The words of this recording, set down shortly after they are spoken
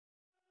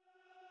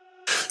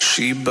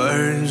She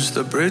burns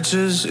the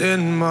bridges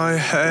in my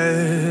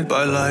head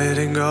by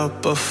lighting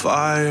up a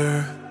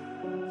fire.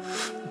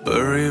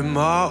 Bury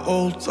my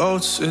old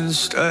thoughts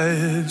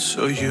instead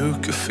so you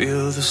could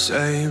feel the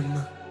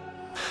same.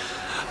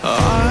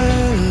 I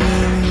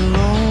lay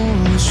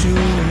alone with you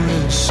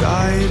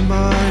inside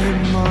my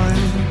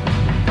mind.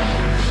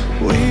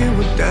 We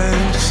would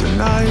dance the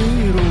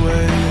night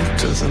away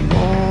to the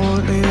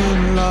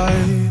morning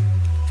light.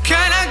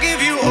 Can I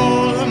give you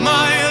all of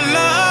my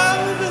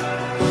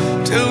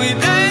love till we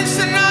dance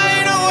the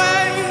night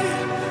away?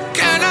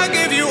 Can I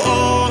give you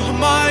all of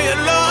my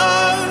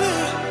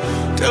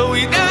love till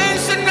we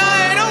dance the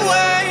night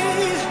away?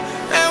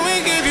 And we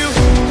give you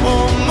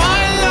all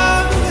my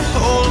love,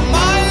 all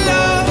my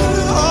love,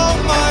 all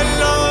my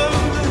love.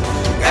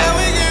 And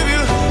we give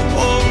you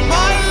all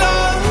my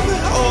love,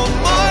 all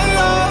my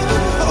love,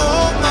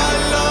 all my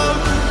love.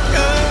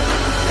 Yeah,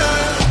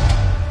 yeah.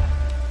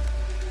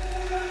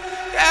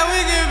 And we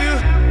give you.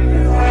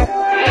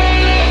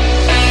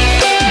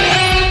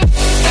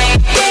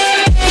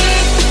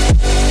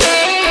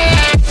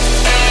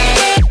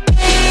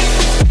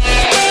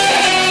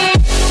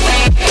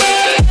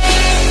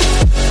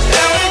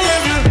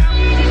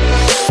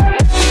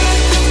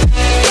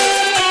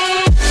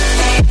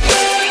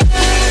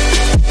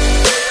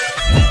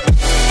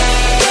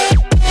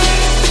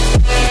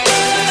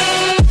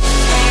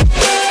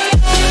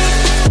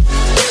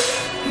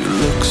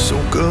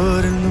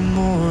 Good in the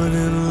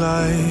morning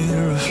light,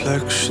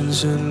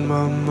 reflections in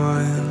my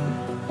mind.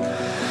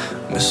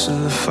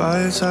 Missing the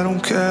fights, I don't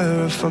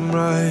care if I'm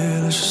right.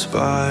 Let's just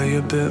buy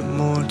a bit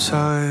more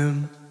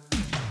time.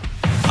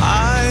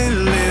 I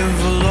live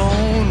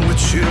alone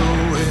with you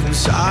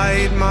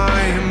inside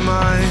my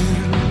mind.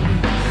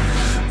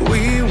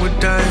 We would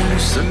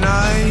dance the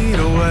night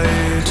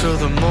away till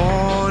the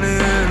morning